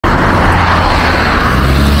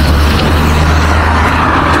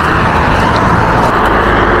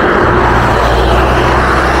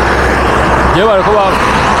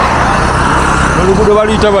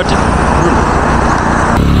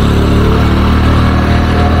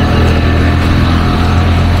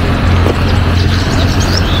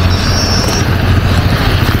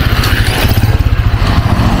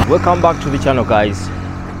Welcome back to the channel, guys.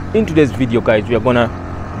 In today's video, guys, we are gonna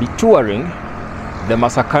be touring the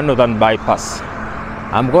Masaka Northern Bypass.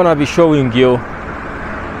 I'm gonna be showing you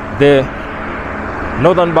the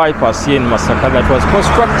Northern Bypass here in Masaka that was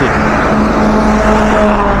constructed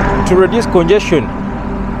to reduce congestion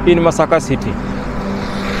in Masaka city.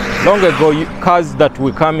 Long ago,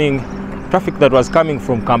 traffic that was coming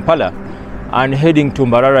from Kampala and heading to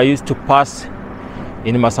Mbarara used to pass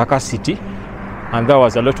in Masaka city, and there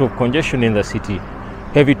was a lot of congestion in the city.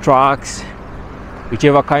 Heavy trucks,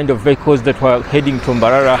 whichever kind of vehicles that were heading to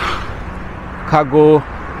Mbarara, cargo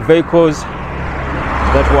vehicles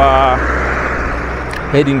that were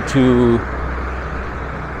heading to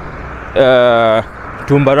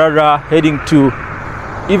Mbarara, heading to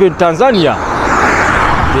even Tanzania,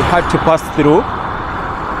 they had to pass through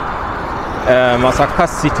Masaka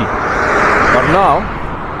city. But now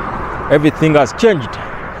everything has changed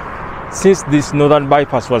since this Northern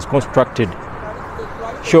Bypass was constructed.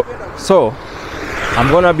 So I'm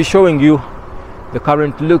gonna be showing you the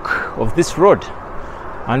current look of this road.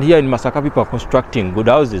 And here in Masaka, people are constructing good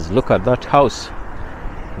houses. Look at that house,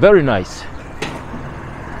 very nice.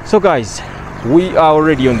 So guys, we are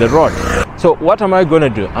already on the road. So what am I gonna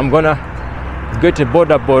do? I'm gonna get a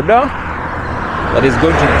border that is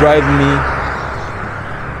going to drive me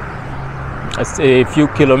a few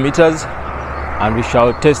kilometers, and we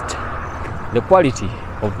shall test the quality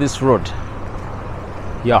of this road.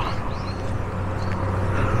 Yeah,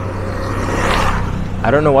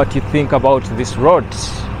 I don't know what you think about this road.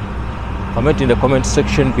 Comment in the comment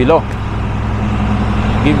section below.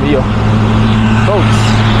 Give me your thoughts.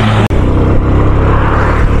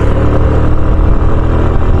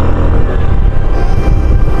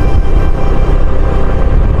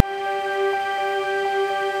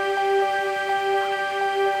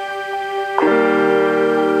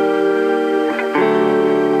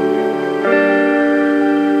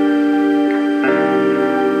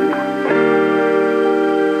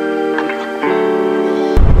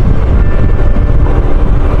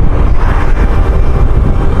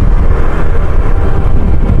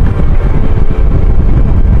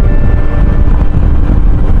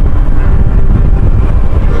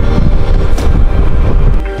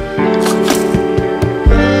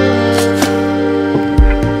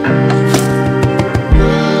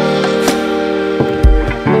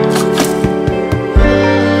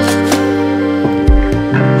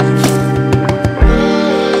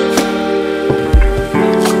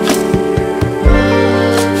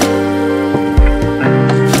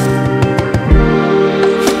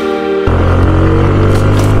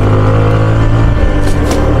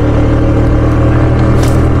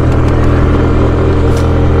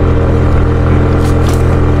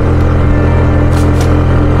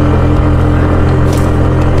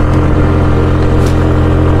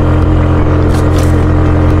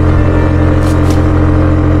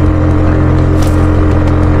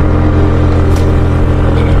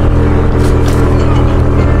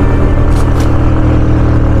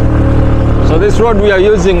 This road we are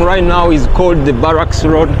using right now is called the Barracks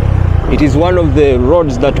Road. It is one of the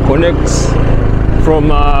roads that connects from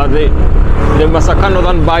the Masaka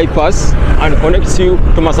Northern Bypass and connects you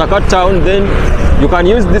to Masaka town. Then you can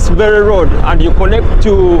use this very road and you connect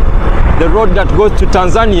to the road that goes to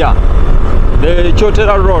Tanzania, the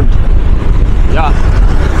Chotera Road. Yeah,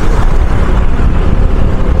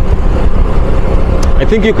 I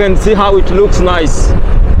think you can see how it looks nice.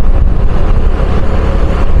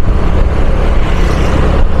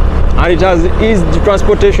 And it has eased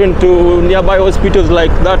transportation to nearby hospitals, like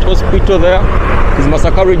that hospital there is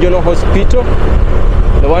Masaka Regional Hospital,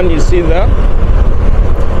 the one you see there.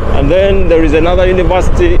 And then there is another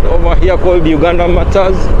university over here called Uganda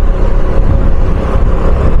Matters.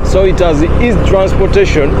 So it has eased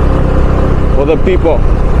transportation for the people.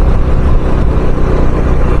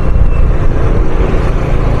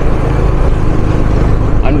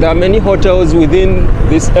 And there are many hotels within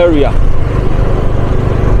this area.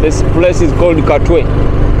 This place is called Katwe.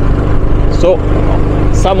 So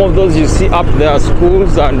some of those you see up there are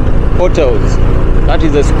schools and hotels. That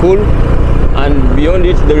is a school, and beyond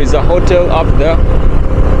it there is a hotel up there.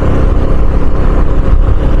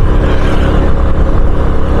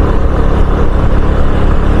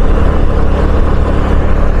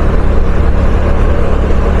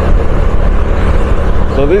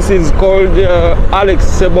 So this is called Alex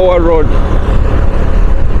Sebowa Road.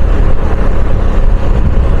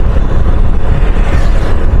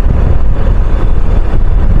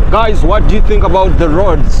 Guys, what do you think about the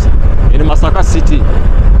roads in Masaka city?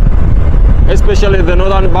 Especially the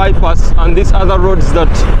northern bypass and these other roads that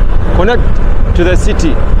connect to the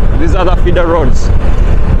city, these other feeder roads.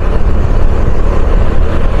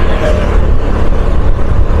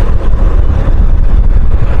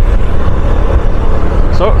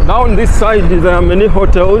 So down this side there are many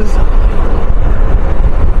hotels.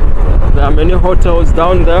 There are many hotels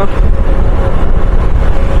down there.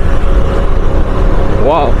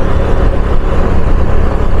 Wow.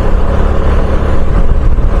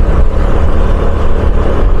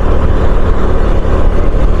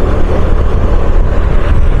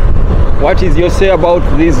 What is your say about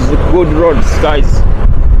these good roads, guys?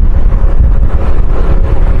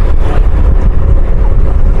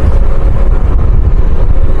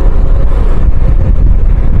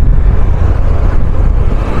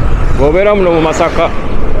 Gobera muno mu Masaka.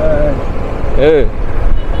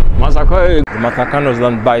 Masaka, the Masaka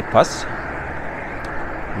Northern Bypass.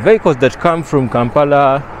 Vehicles that come from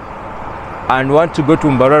Kampala and want to go to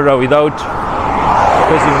Mbarara without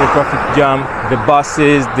causing the traffic jam, the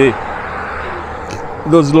buses,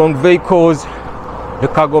 those long vehicles, the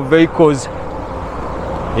cargo vehicles,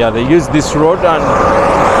 yeah, they use this road, and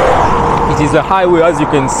it is a highway. As you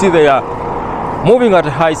can see, they are moving at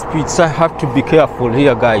high speed, so I have to be careful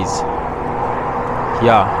here, guys.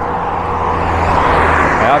 Yeah,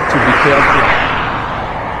 I have to be careful.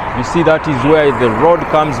 You see, that is where the road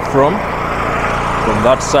comes from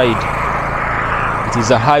that side. It is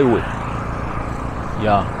a highway.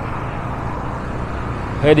 Yeah,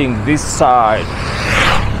 heading this side.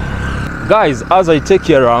 Guys, as I take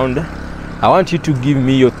you around, I want you to give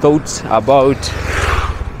me your thoughts about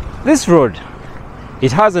this road.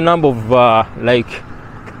 It has a number of like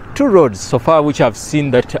 2 roads so far which I've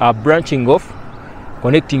seen that are branching off,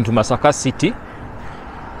 connecting to Masaka city.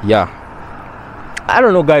 Yeah, I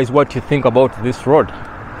don't know, guys, what you think about this road.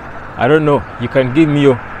 I don't know. You can give me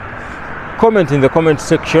your comment in the comment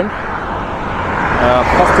section.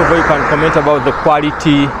 First of all, you can comment about the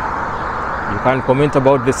quality. You can comment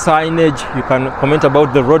about the signage. You can comment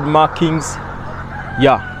about the road markings.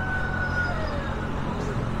 Yeah.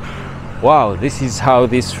 Wow, this is how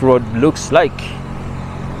this road looks like.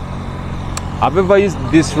 I've ever used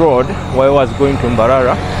this road while I was going to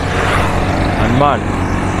Mbarara, and man,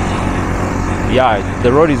 yeah,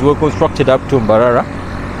 the road is well constructed up to Mbarara.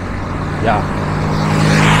 Yeah,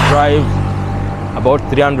 drive about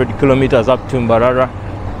 300 kilometers up to Mbarara,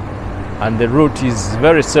 and the route is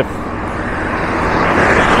very safe.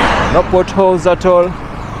 No potholes at all.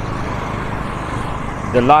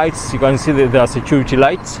 The lights, you can see that there are security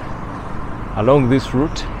lights along this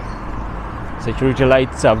route. Security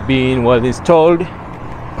lights have been well installed.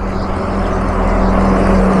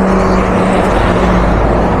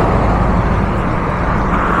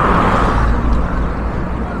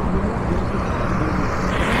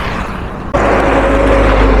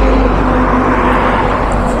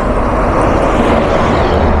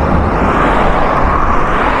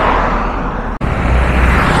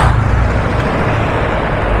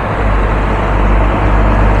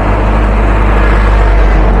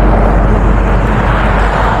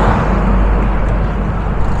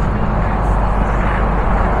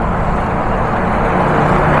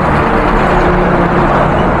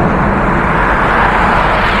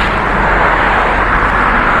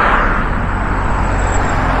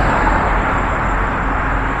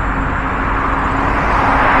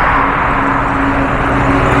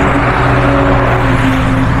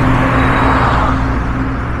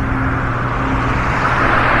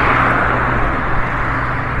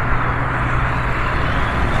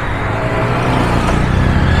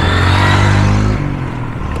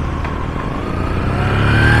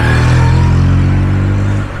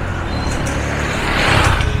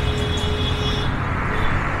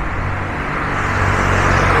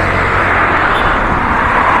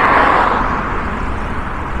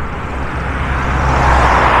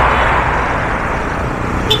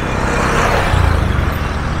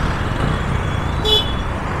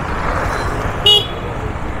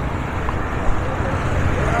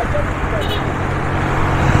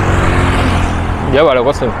 Yabala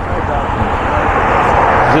kwa sema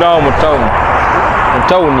zirawo mu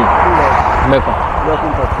town meka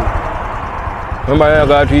mama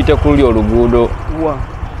yaga tuyite kuli oluguudo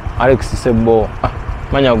Alex Sebo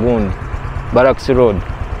manya gundi Barracks Road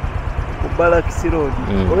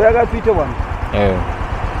oyaga tuyite bwana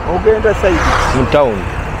ogenda side mu town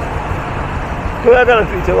toyaga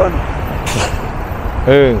tuyite bwana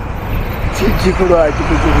chikulwa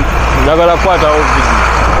chikuchiri nagala kwata video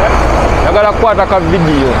nagala kwata ka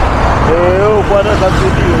video kwata ka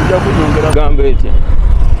video nja kunyongera gambe eti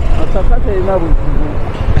Masaka terina buzibu.